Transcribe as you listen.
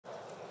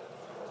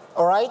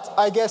All right,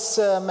 I guess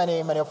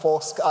many of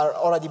folks are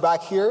already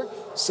back here.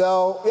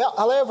 So yeah,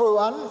 hello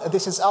everyone,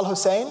 this is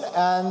Al-Hussein,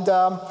 and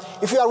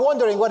if you are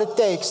wondering what it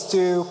takes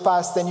to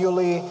pass the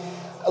newly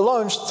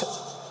launched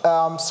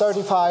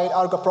certified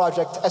Argo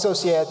Project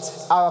Associate,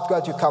 I've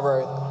got you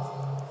covered.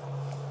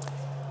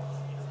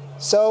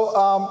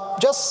 So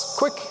just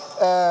quick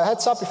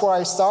heads up before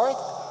I start.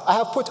 I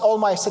have put all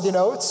my study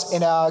notes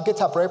in a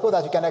GitHub repo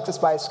that you can access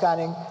by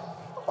scanning.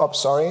 Oh,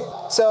 sorry.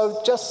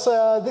 So just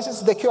this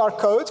is the QR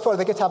code for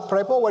the GitHub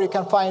repo where you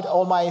can find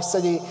all my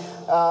study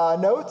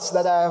notes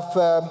that I have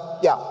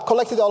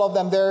collected all of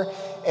them there.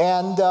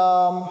 And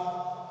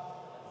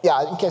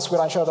yeah, in case we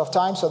run short of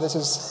time, so this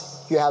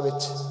is, you have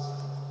it.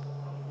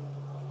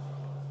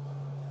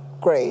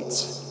 Great.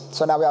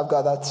 So now we have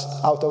got that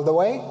out of the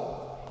way.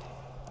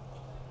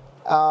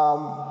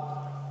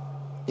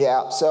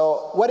 Yeah,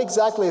 so what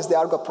exactly is the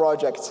Argo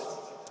project?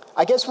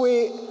 I guess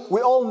we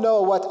all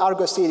know what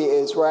Argo CD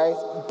is, right?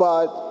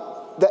 But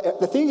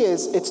the thing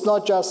is, it's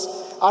not just,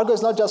 Argo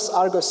is not just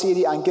Argo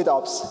CD and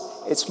GitOps.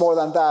 It's more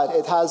than that.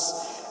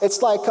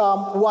 It's like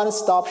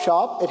one-stop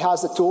shop. It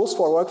has the tools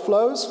for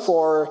workflows,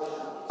 for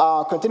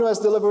continuous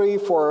delivery,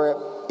 for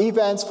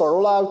events, for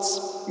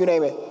rollouts, you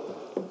name it.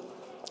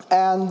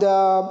 And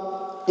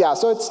yeah,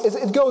 so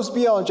it goes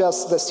beyond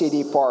just the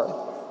CD part.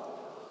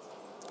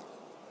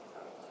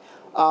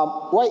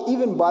 Why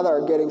even bother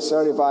getting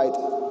certified?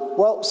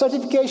 Well,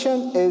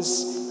 certification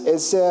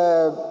is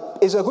a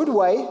good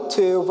way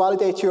to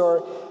validate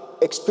your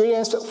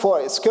experience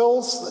for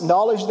skills,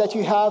 knowledge that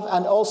you have,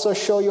 and also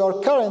show your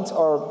current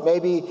or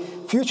maybe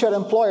future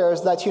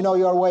employers that you know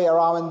your way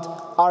around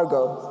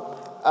Argo.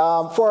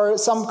 For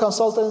some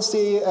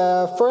consultancy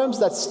firms,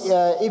 that's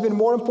even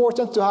more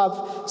important to have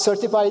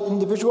certified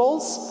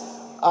individuals.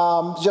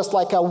 Just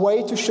like a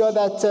way to show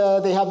that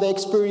they have the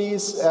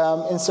expertise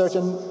in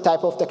certain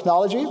type of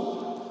technology.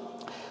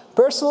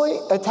 Personally,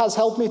 it has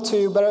helped me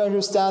to better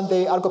understand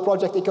the Argo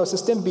project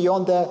ecosystem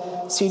beyond the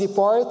CD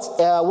part,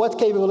 what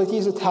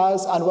capabilities it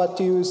has, and what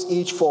to use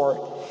each for.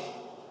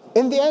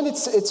 In the end,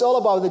 it's all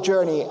about the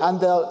journey and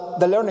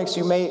the learnings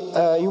you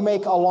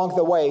make along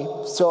the way.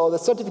 So the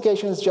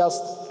certification is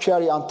just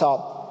cherry on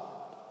top.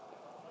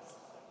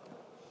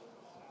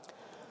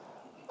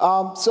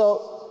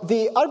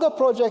 The Argo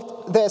project,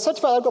 the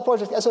Certified Argo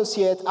Project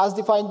Associate, as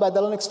defined by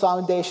the Linux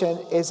Foundation,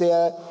 is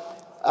an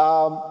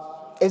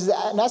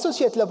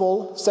associate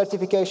level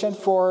certification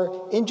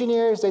for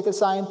engineers, data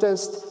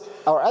scientists,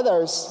 or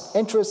others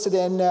interested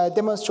in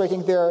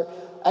demonstrating their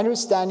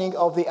understanding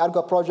of the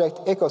Argo project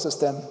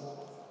ecosystem.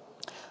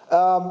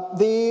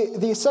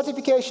 The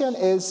certification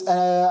is,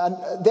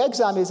 the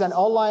exam is an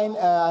online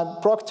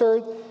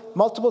proctored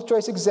multiple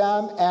choice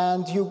exam,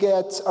 and you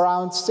get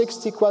around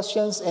 60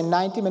 questions in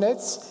 90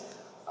 minutes.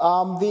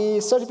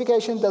 The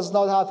certification does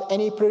not have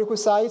any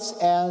prerequisites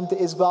and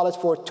is valid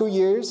for 2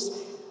 years.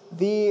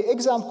 The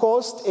exam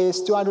cost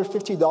is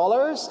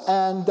 $250,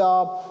 and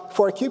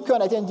for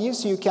KubeCon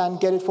attendees, you can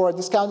get it for a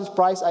discounted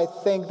price. I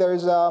think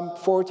there's a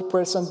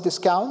 40%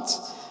 discount,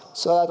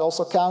 so that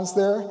also counts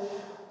there.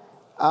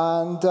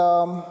 And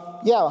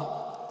yeah,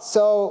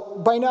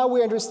 so by now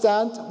we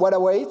understand what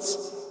awaits,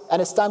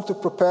 and it's time to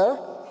prepare,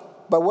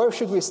 but where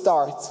should we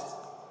start?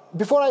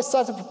 Before I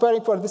started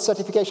preparing for this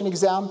certification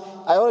exam,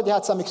 I already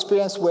had some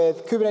experience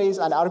with Kubernetes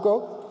and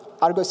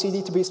Argo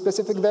CD to be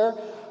specific there.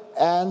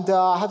 And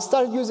I have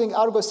started using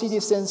Argo CD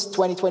since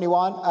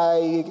 2021.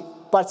 I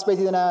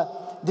participated in a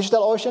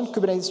DigitalOcean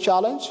Kubernetes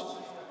challenge.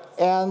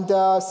 And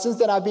since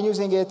then, I've been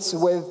using it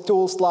with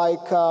tools like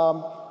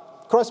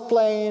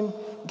Crossplane,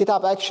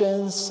 GitHub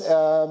Actions,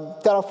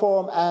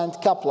 Terraform, and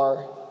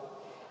Kepler.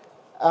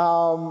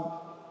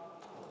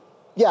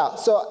 Yeah,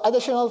 so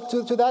additional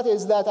to that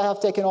is that I have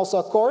taken also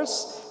a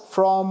course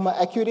from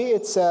Acuity.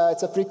 It's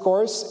a free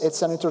course.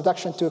 It's an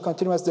introduction to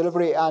continuous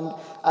delivery and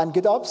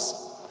GitOps.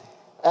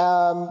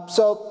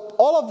 So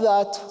all of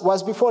that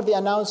was before the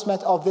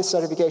announcement of this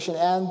certification.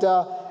 And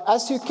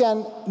as you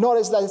can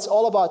notice that it's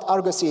all about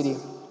Argo CD.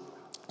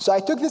 So I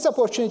took this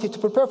opportunity to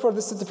prepare for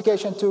this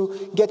certification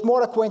to get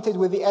more acquainted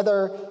with the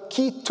other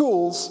key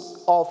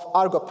tools of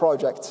Argo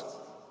project.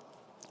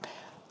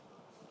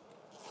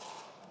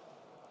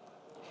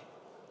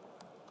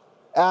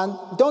 And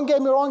don't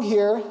get me wrong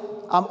here,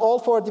 I'm all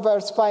for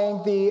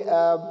diversifying the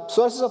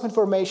sources of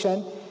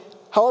information.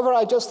 However,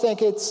 I just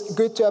think it's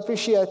good to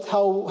appreciate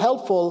how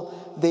helpful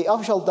the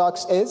official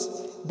docs is,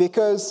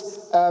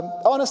 because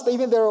honestly,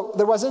 even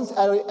there wasn't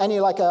any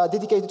like a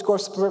dedicated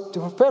course to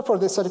prepare for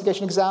this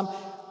certification exam,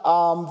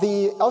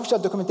 the official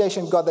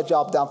documentation got the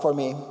job done for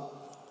me.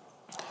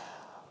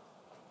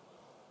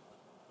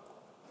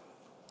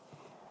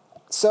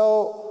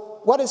 So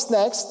what is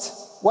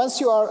next?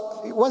 Once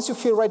you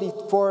feel ready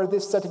for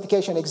this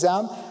certification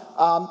exam,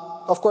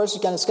 of course,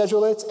 you can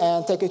schedule it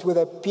and take it with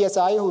a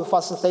PSI who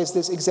facilitates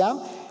this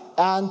exam,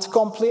 and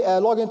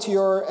log into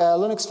your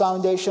Linux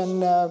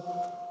Foundation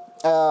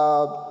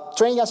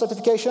training and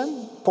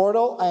certification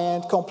portal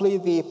and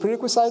complete the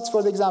prerequisites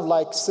for the exam,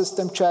 like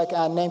system check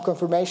and name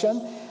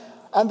confirmation.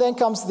 And then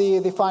comes the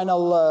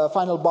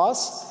final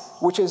boss.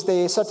 which is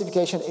the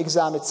certification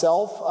exam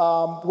itself.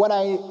 When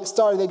I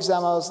started the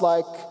exam, I was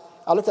like,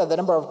 I looked at the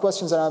number of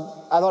questions and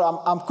I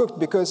thought I'm cooked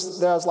because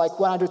there's like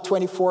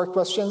 124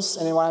 questions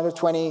in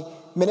 120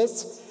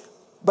 minutes.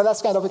 But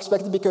that's kind of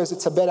expected because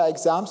it's a beta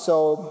exam,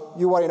 so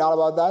you worry not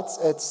about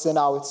that.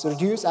 Now it's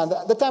reduced, and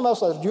the time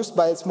also reduced,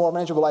 but it's more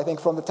manageable, I think,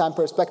 from the time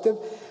perspective.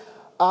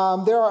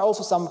 There are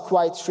also some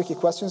quite tricky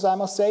questions, I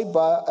must say,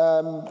 but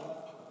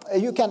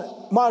you can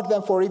mark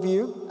them for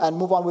review and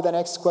move on with the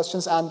next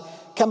questions and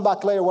come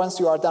back later once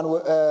you are done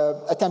with,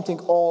 attempting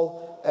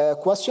all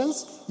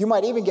questions. You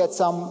might even get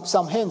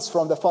some hints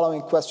from the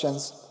following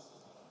questions.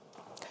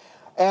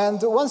 And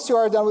once you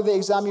are done with the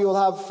exam, you will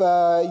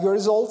have your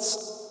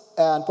results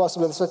and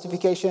possibly the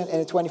certification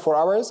in 24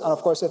 hours. And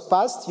of course, if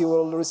passed, you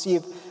will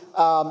receive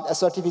a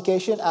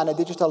certification and a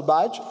digital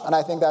badge. And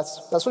I think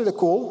that's really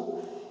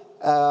cool.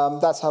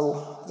 That's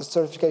how the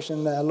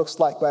certification looks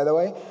like, by the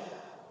way.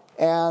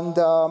 And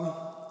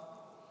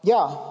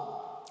yeah,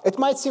 it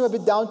might seem a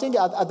bit daunting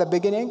at the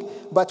beginning,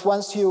 but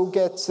once you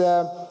get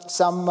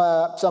some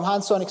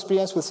hands-on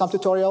experience with some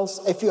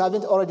tutorials, if you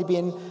haven't already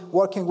been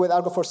working with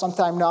Argo for some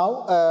time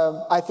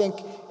now, I think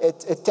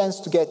it tends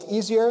to get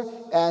easier,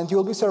 and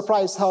you'll be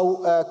surprised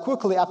how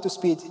quickly up to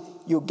speed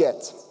you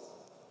get.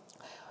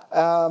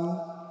 And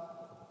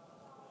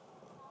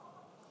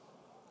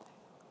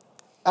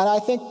I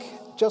think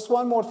just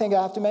one more thing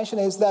I have to mention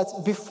is that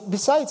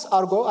besides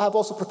Argo, I have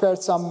also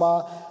prepared some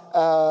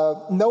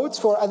notes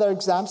for other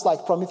exams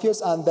like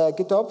Prometheus and the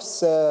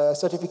GitOps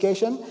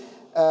certification,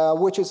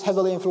 which is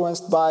heavily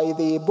influenced by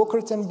the book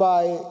written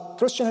by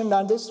Christian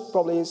Hernandez,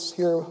 probably is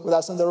here with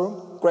us in the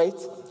room. Great,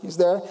 he's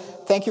there.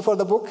 Thank you for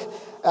the book.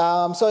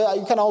 So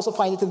you can also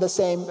find it in the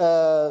same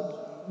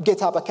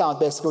GitHub account,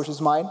 basically, which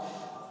is mine.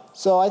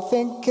 So I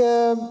think,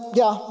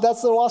 yeah,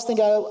 that's the last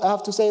thing I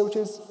have to say, which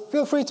is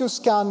feel free to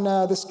scan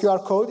this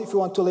QR code if you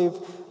want to leave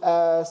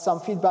some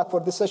feedback for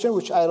this session,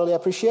 which I really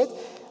appreciate.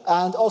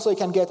 And also you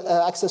can get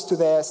access to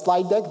the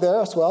slide deck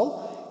there as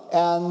well.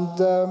 And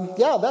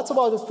yeah, that's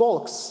about it,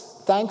 folks.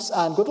 Thanks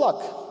and good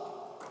luck.